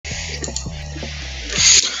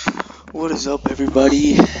What is up,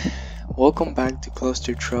 everybody? Welcome back to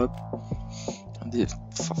Clustertruck on this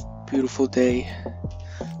beautiful day.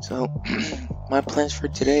 So, my plans for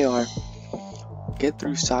today are get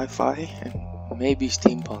through sci-fi and maybe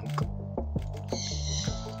steampunk,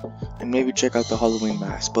 and maybe check out the Halloween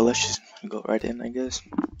mask. But let's just go right in, I guess.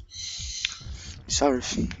 Sorry,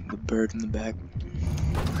 the bird in the back.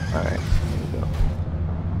 All right, here we go.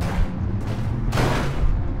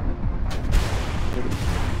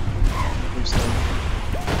 Here's the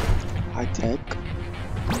high tech.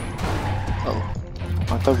 Oh,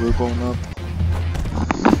 I thought we were going up.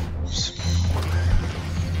 Oops.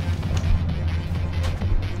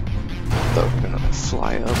 I thought we were gonna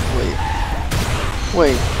fly up.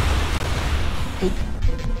 Wait. Hey.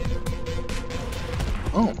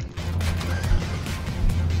 Oh.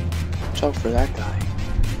 Watch out for that guy.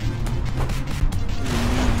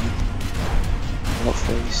 What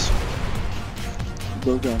face?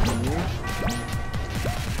 Go down here.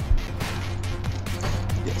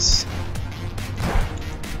 Yes.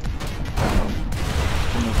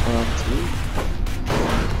 In the front too.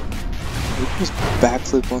 We just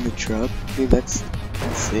backflip on the truck. Dude, that's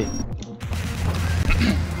sick.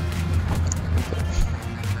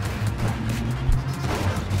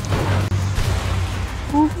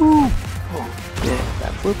 Woohoo! Oh, yeah,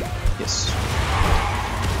 backflip. Yes.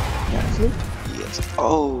 Backflip. Yes.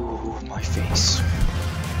 Oh, my face.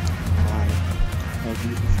 My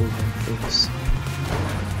beautiful face.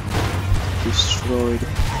 Destroyed.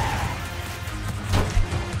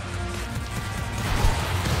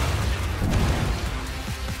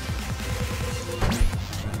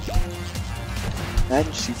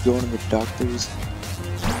 Imagine you going to the doctor's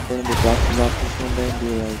office one day and be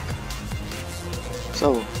like, "So,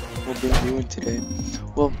 what have you been doing today?"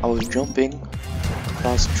 Well, I was jumping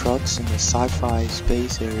across trucks in the sci-fi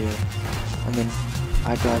space area, and then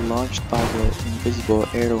I got launched by the invisible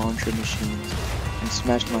air launcher machines and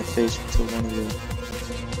smashed my face into one of the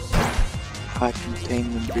high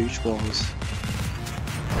containment breach walls.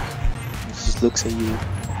 It just looks at you.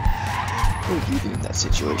 What would you do in that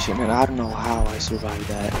situation? And I don't know how I survived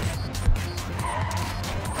that.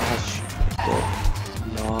 Gosh,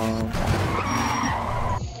 long.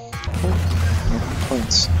 Oh,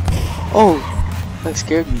 points. Oh, that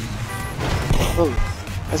scared me. Oh,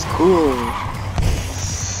 that's cool.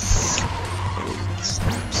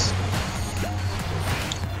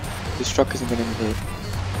 This truck isn't gonna get hit.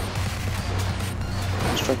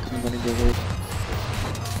 This truck isn't gonna get hit.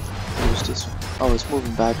 What is this? Oh, it's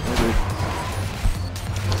moving back. Maybe.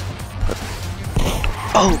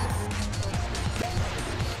 Oh!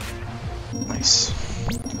 Nice.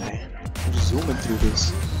 Man, I'm zooming through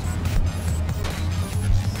this.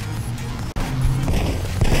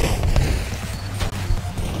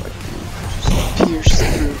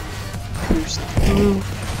 Pierce through.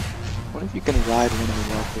 What if you can ride one of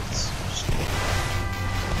the rockets?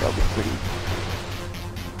 That'll be pretty.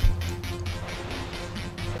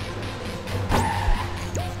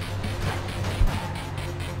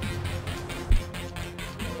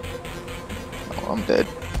 Oh, I'm dead.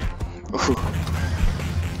 Ooh.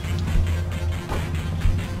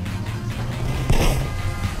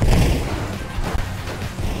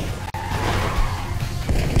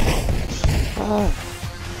 Ah.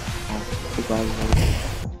 Oh, goodbye,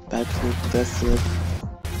 backflip, death flip.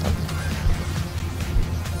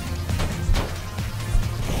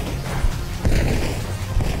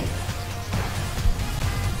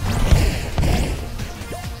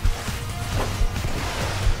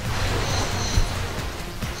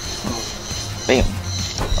 Oh, bam.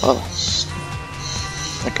 Oh.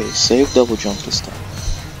 Okay, save double jump this time.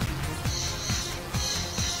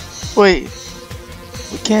 Wait,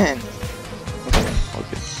 we can.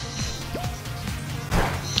 Okay.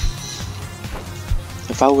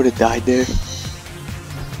 If I would have died there.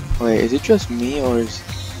 Wait, is it just me or is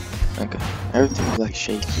okay? Everything's like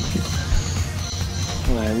shaky.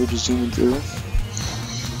 Alright, we're just zooming through.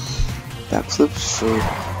 Backflips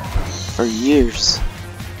for years.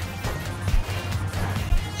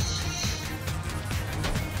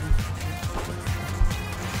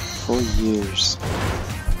 For years.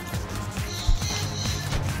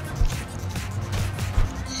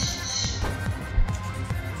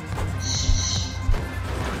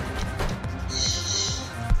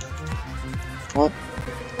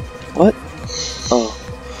 What? Oh.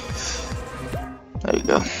 There you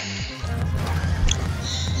go.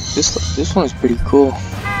 This one is pretty cool.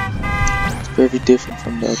 It's very different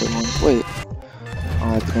from the other one. Wait.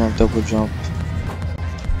 Oh, I didn't have double jump.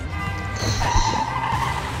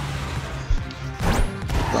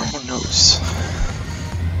 Someone knows.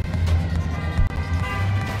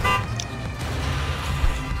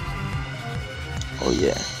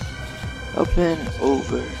 yeah. Up and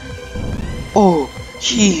over. Oh,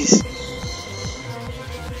 jeez.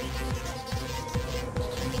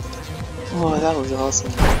 Oh, that was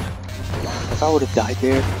awesome. If I would have died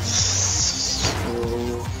there.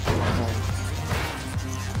 Oh,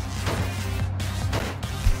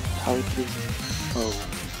 how do we? Oh,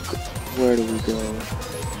 where do we go?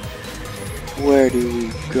 Where do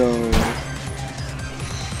we go?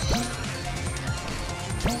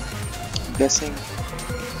 I'm guessing.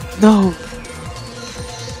 No.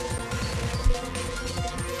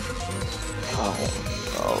 Oh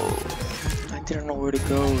no. I didn't know where to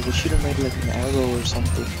go. They should have made like an arrow or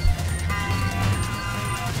something.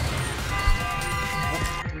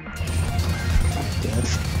 I'm dead.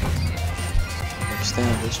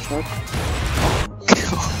 Understand this truck?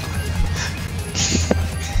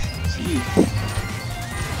 Gee.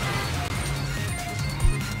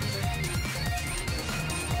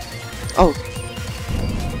 Oh.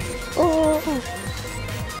 Oh.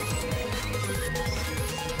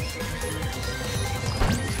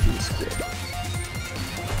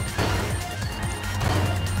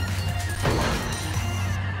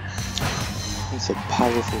 These are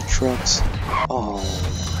powerful trucks. Oh,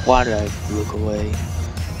 why did I look away?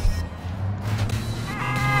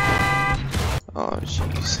 Oh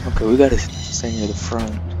jeez. Okay, we gotta stay near the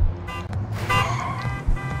front.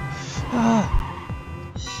 Ah.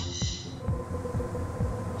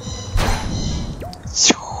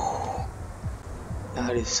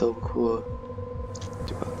 That is so cool.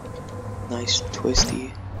 Nice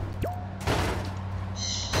twisty.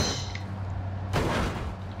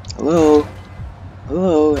 Hello?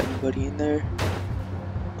 Hello? Anybody in there?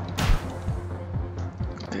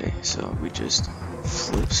 Okay, so we just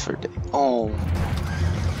flips for day. Oh,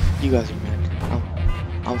 you guys are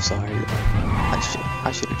mad. I'm sorry.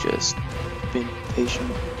 I should have just been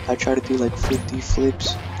patient. I tried to do like 50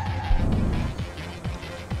 flips.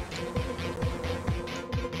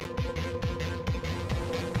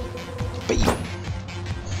 Bam.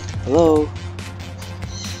 Hello?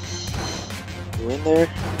 You in there?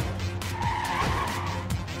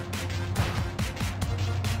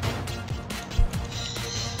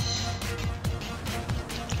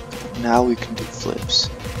 Now we can do flips.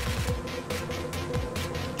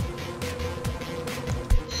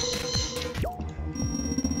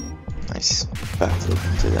 Nice. Backflip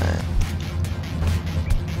into that.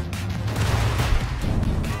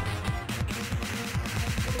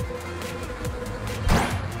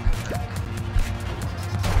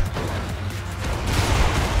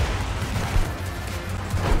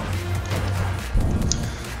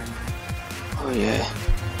 Oh yeah.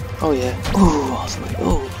 Oh yeah. Oh, I was like,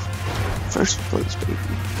 oh. First place, baby.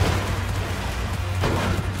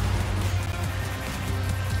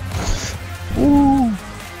 Ooh.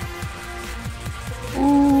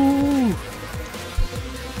 Ooh.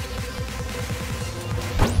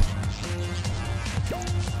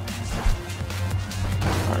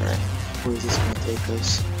 Alright, where is this gonna take us?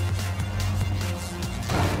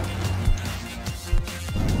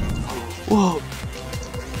 Oh, whoa!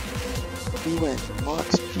 We went max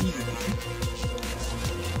speed.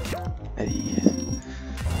 Hey,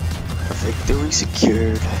 victory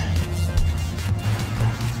secured.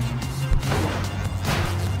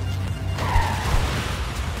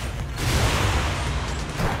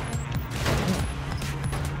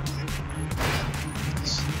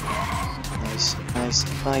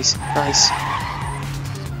 Nice.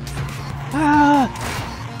 Ah!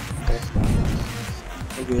 Okay.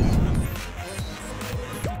 We're good.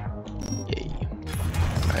 Yay.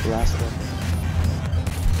 Alright, last one.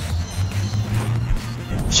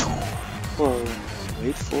 Whoa.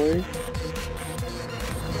 Wait for it.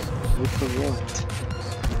 Wait for what?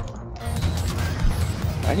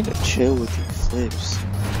 I need to chill with these flips.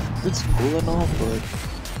 It's cool and all, but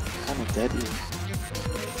kinda deadly.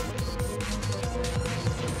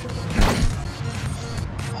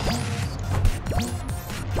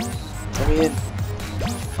 In.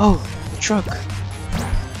 Oh, the truck.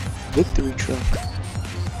 Victory truck.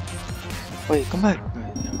 Wait, come back.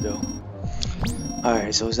 Alright, there we go.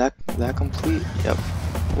 Alright, so is that complete? Yep.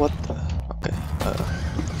 What the? Okay.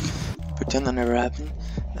 Pretend that never happened.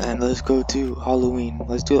 And let's go to Halloween.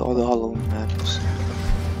 Let's do all the Halloween maps.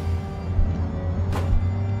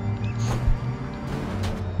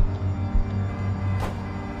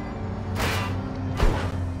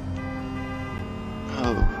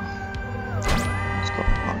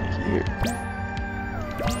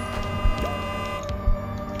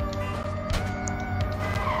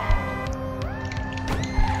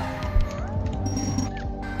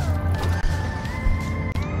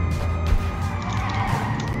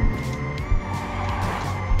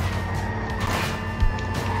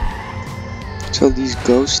 So these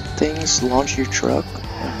ghost things launch your truck?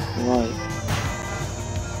 Why?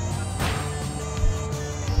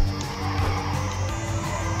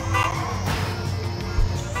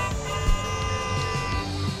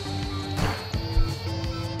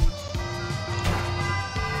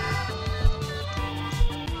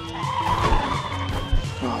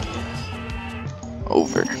 Oh yeah.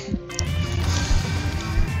 Over.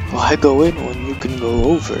 Why go in when you can go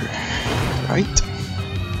over? Right?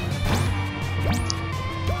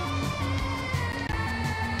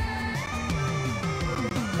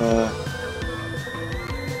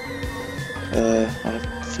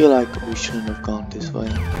 I feel like we shouldn't have gone this way.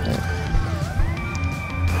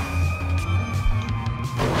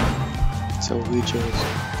 So we chose.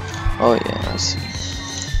 Oh yeah, I see.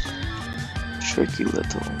 Tricky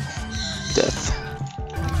little death.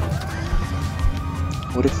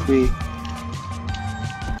 What if we?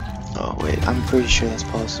 Oh wait, I'm pretty sure that's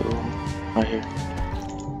possible. Right here.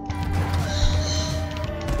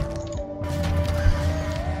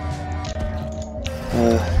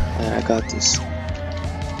 I got this.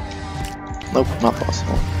 Nope, not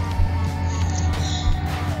possible.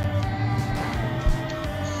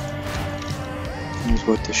 It was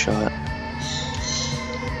worth the shot.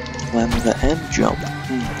 Land the M jump.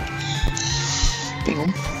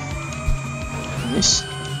 Bing. Miss.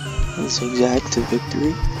 That's exact to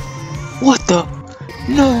victory. What the?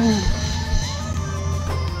 No!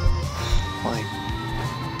 Why?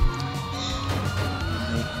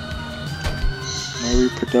 My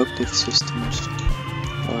reproductive systems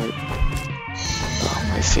are on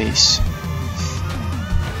my face.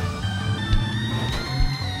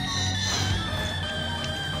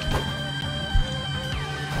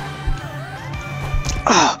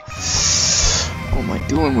 What am I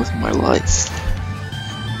doing with my life?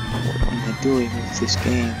 What am I doing with this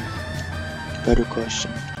game? Better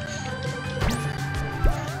question.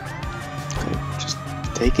 Okay, just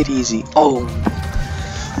take it easy. Oh,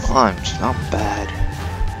 I'm just not bad.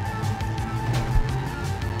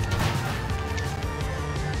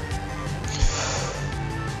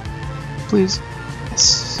 Please.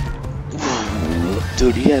 Yes.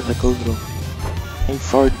 Dude, he had like a little. He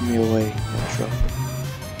farted me away in the truck.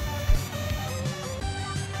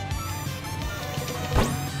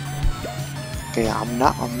 Okay, I'm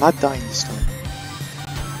not dying this time.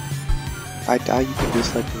 If I die, you can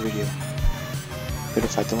dislike the video. But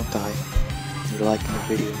if I don't die, you're liking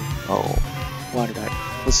the video. Oh, why did I?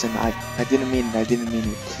 Listen, I didn't mean it. I didn't mean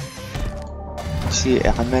it. See,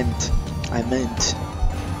 I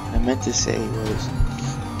meant to say was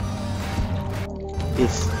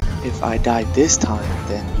if I die this time,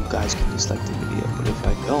 then you guys can dislike the video. But if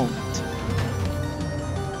I don't,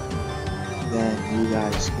 then you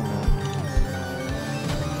guys can.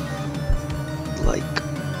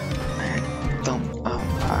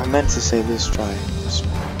 I meant to say this try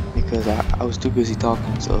because I was too busy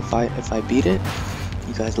talking. So if I beat it,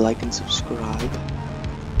 you guys like and subscribe.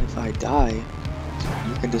 If I die,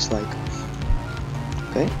 you can dislike.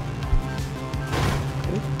 Okay?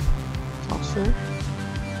 Okay? Sounds fair.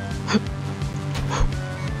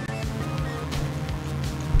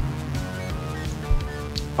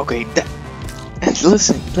 Okay,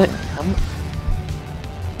 listen,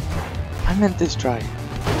 I meant this try.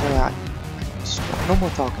 Yeah, no more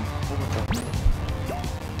talking. No more talking.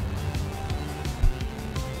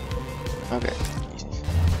 Okay.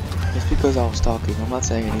 Just because I was talking, I'm not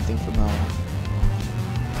saying anything from now on.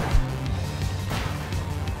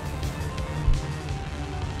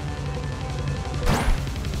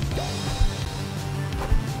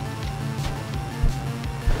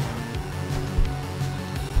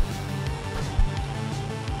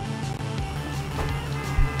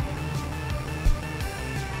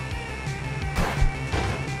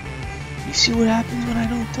 You see what happens when I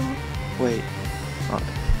don't talk? Wait. Okay.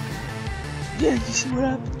 Yeah, you see what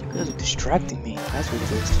happens? You guys are distracting me. That's what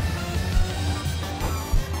it is.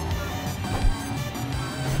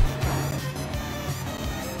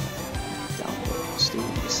 Download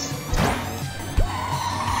stories.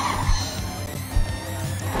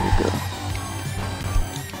 There we go.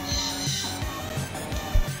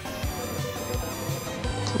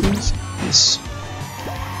 Please. Yes.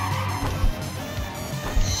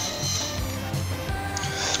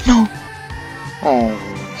 No! Oh.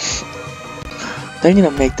 They're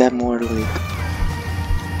gonna make that more like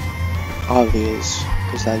obvious,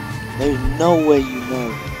 cause like there's no way you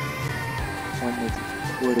know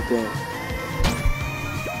where to go.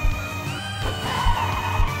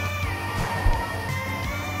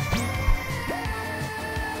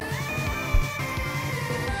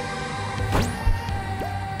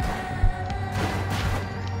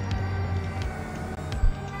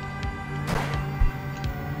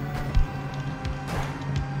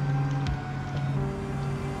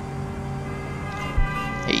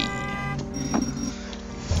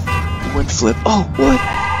 front flip. Oh, what?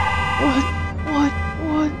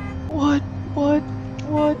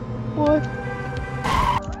 What?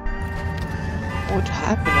 What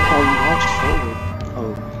happened? I thought we launched forward.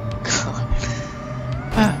 Oh,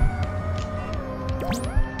 God.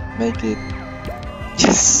 Make it.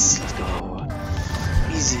 Yes, let's go.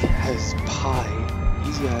 Easy as pie.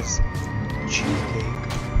 Easy as cheesecake.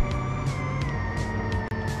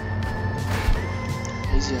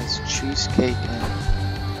 Easy as cheesecake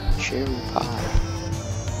and cherry pie.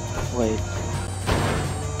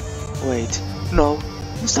 Wait. No.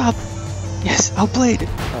 Stop. Yes, outplayed.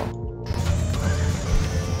 Oh.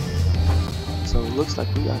 So it looks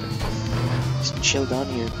like we gotta just chill down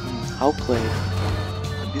here. Outplayed.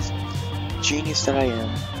 This genius that I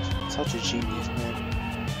am. Such a genius, man.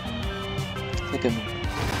 Look at me.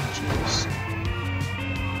 Genius.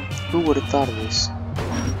 Who would have thought of this?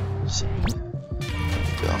 So,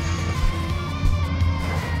 go.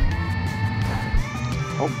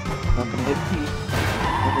 Oh, not gonna hit me.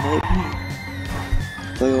 Not gonna hit me.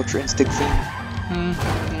 Play Ultra Instinct thing.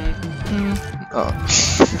 Oh.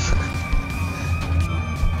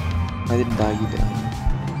 I didn't die, you died.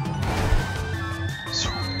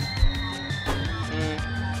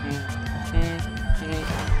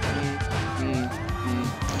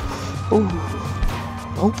 Oh,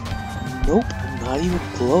 nope, not even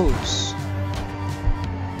close.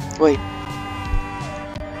 Wait.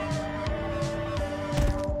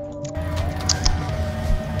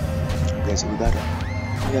 Okay, so we gotta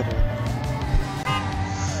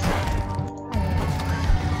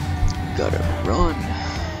run.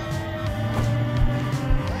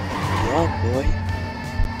 Run, boy.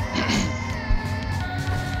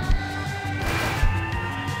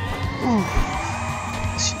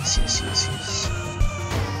 Yes.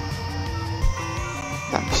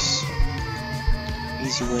 Nice.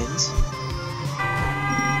 Easy wins.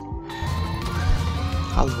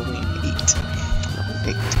 Halloween 8. Level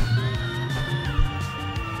 8.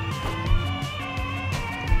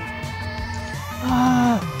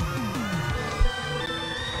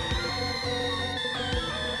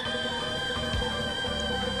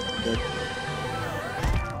 Good.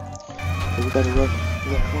 Okay, we gotta run.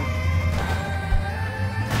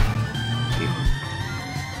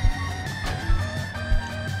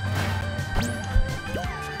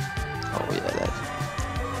 Oh yeah,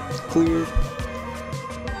 that's cleared.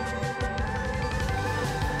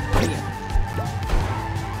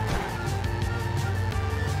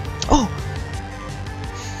 Oh!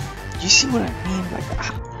 You see what I mean? Like,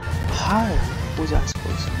 how was I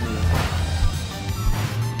supposed to do that?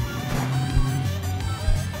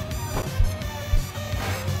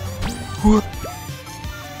 What?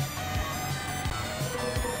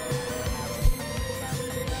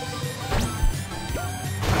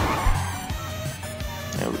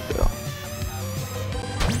 There we go.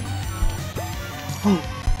 Oh,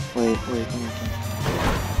 wait.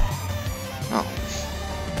 Oh,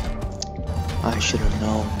 I should have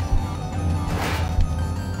known.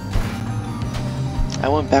 I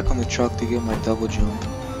went back on the truck to get my double jump.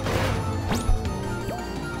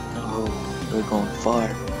 Oh, we're going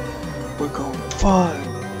far.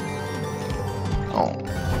 Oh,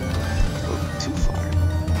 going too far.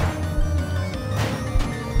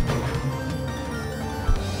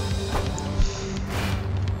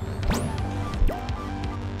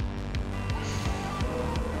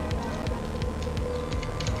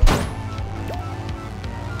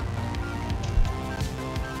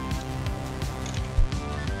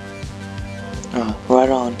 Right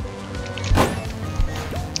on.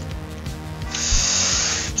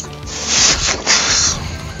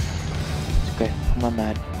 Okay, am I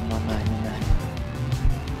mad? Am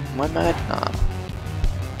I mad? Nah.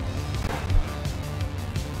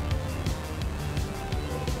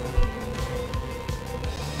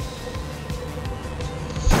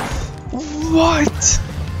 What?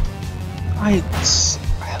 I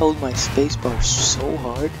held my spacebar so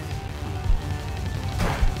hard.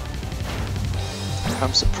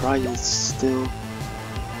 I'm surprised it still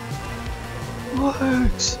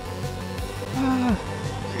works.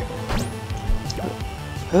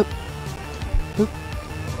 Hup.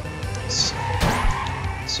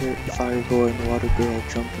 Insert fire boy and water girl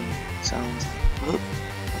jumping sounds.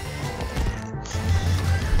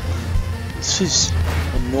 This is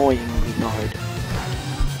annoyingly hard.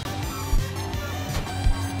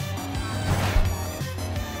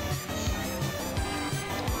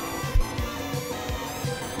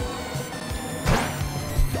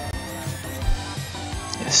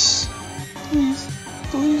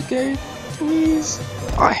 Please, game, please.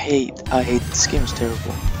 I hate this game is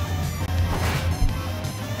terrible.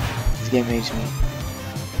 This game hates me.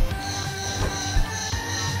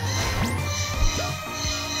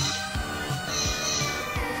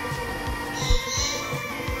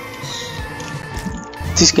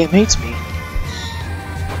 This game hates me.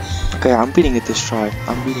 Okay, I'm beating it this try.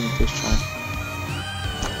 I'm beating it this try.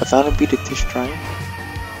 If I don't beat it this try,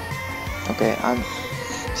 okay,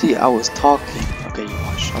 see, I was talking. Okay, you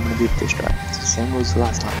watch. I'm gonna beat it this try. It's the same rules as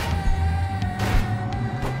last time.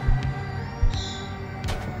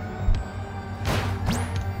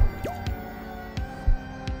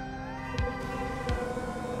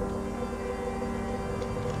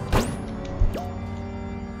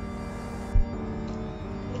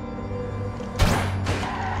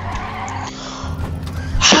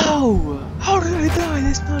 How? How did I die?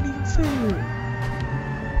 That's not even fair.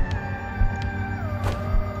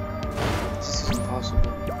 This is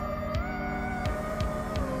impossible.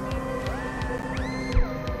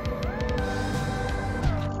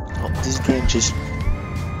 Oh, this game just...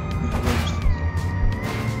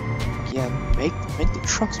 Yeah, make the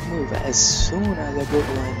trucks move as soon as I go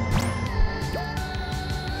to line up.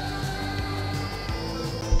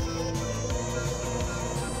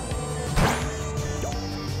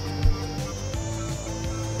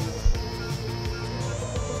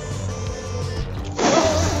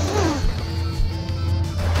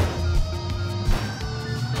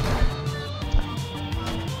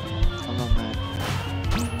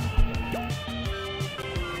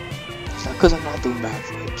 Because I'm not doing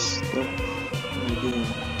backflips.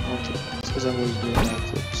 It's because I was doing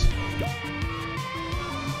backflips.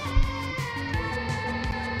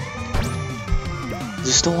 Is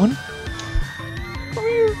this the one? Come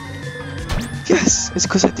here. Yes! It's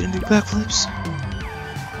because I didn't do backflips.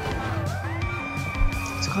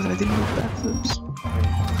 It's because I didn't do backflips.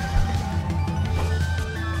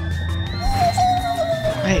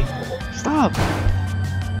 Hey, stop!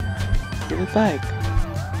 Give it back.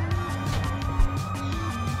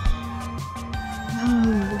 Come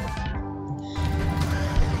here.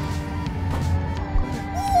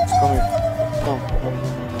 No.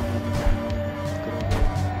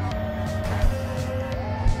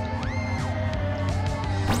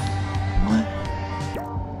 What?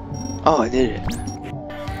 Oh, I did it.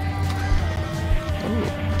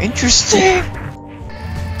 Oh, interesting!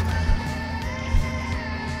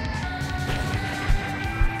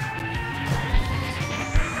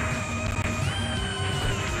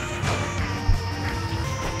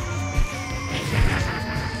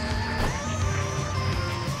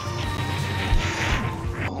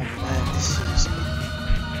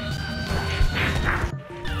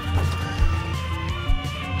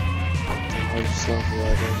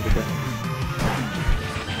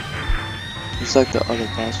 It's like the other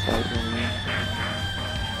boss fight going on.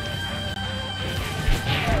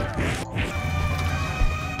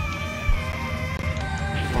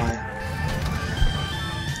 Why?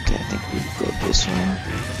 Okay, I think we go this one.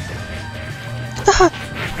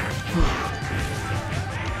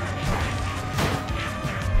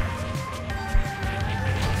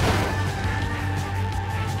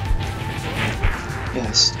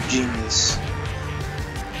 Yes, genius.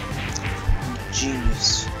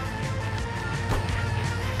 Genius.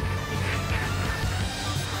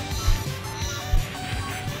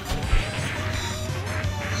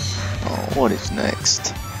 Oh, what is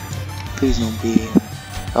next? Please don't be.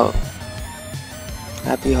 Oh.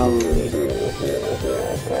 Happy Halloween.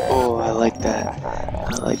 Oh, I like that.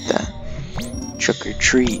 I like that. Trick or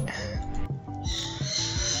treat.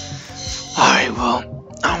 Alright, well,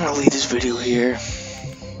 I'm gonna leave this video here.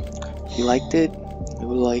 If you liked it, leave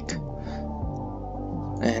a like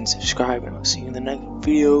and subscribe, and I'll see you in the next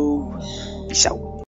video. Peace out.